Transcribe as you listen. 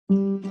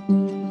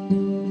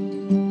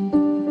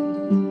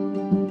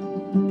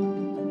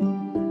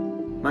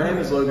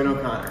is Logan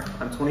O'Connor.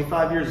 I'm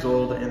 25 years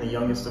old and the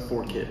youngest of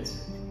 4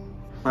 kids.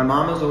 My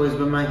mom has always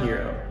been my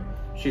hero.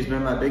 She's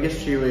been my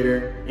biggest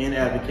cheerleader and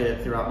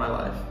advocate throughout my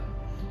life.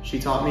 She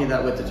taught me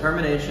that with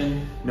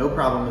determination, no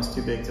problem is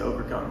too big to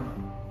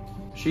overcome.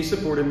 She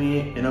supported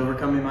me in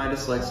overcoming my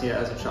dyslexia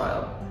as a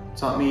child,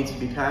 taught me to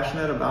be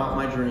passionate about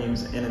my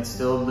dreams, and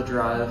instilled the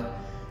drive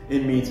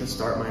in me to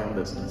start my own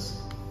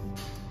business.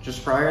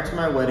 Just prior to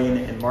my wedding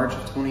in March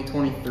of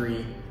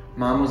 2023,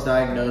 Mom was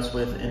diagnosed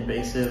with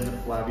invasive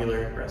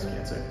lobular breast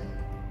cancer.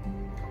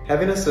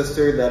 Having a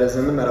sister that is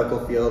in the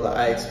medical field,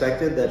 I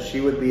expected that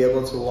she would be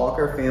able to walk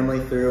our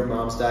family through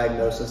Mom's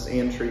diagnosis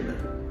and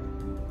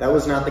treatment. That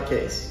was not the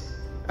case.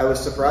 I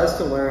was surprised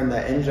to learn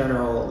that in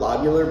general,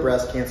 lobular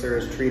breast cancer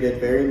is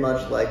treated very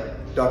much like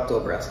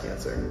ductal breast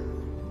cancer.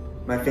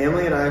 My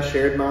family and I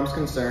shared Mom's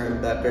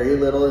concern that very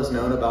little is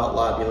known about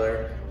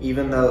lobular,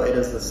 even though it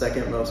is the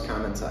second most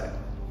common type.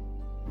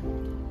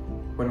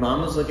 When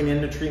Mom was looking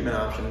into treatment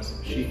options,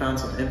 she found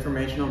some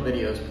informational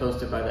videos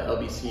posted by the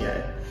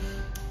LBCA.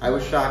 I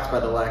was shocked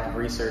by the lack of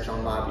research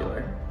on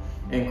lobular,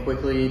 and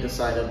quickly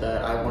decided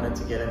that I wanted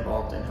to get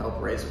involved and help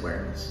raise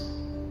awareness.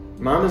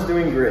 Mom is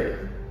doing great.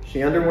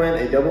 She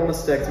underwent a double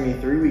mastectomy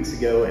 3 weeks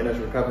ago and is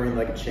recovering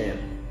like a champ.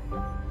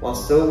 While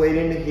still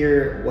waiting to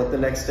hear what the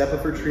next step of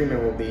her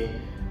treatment will be,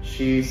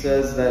 she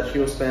says that she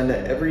will spend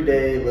every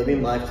day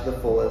living life to the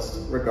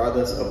fullest,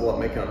 regardless of what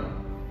may come.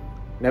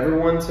 Never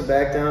one to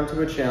back down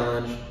to a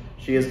challenge,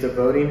 she is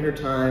devoting her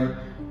time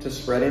to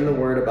spreading the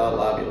word about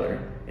lobular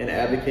and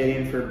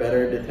advocating for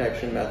better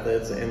detection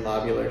methods and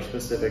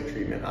lobular-specific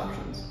treatment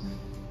options.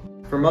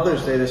 For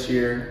Mother's Day this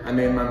year, I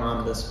made my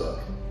mom this book.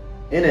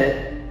 In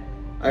it,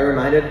 I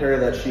reminded her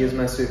that she is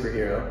my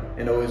superhero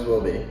and always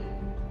will be.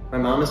 My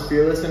mom is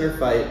fearless in her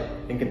fight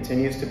and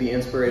continues to be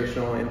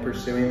inspirational in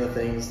pursuing the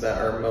things that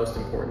are most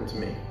important to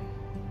me.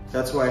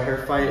 That's why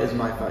her fight is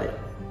my fight.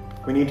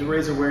 We need to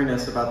raise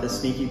awareness about this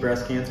sneaky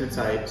breast cancer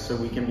type so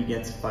we can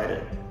begin to fight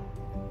it.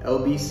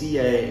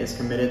 LBCA is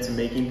committed to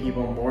making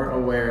people more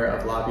aware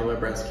of lobular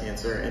breast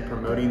cancer and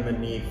promoting the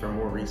need for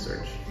more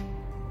research.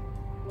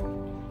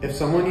 If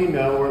someone you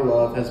know or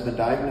love has been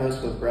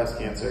diagnosed with breast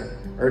cancer,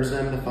 urge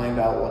them to find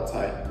out what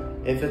type.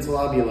 If it's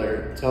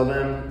lobular, tell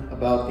them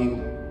about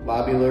the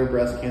Lobular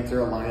Breast Cancer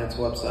Alliance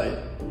website.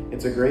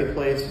 It's a great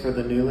place for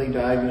the newly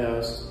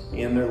diagnosed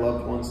and their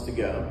loved ones to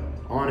go.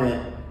 On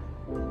it,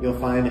 you'll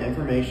find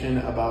information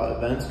about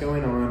events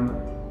going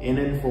on in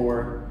and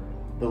for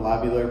the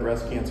lobular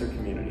breast cancer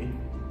community.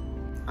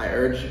 I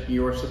urge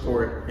your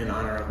support in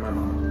honor of my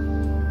mom.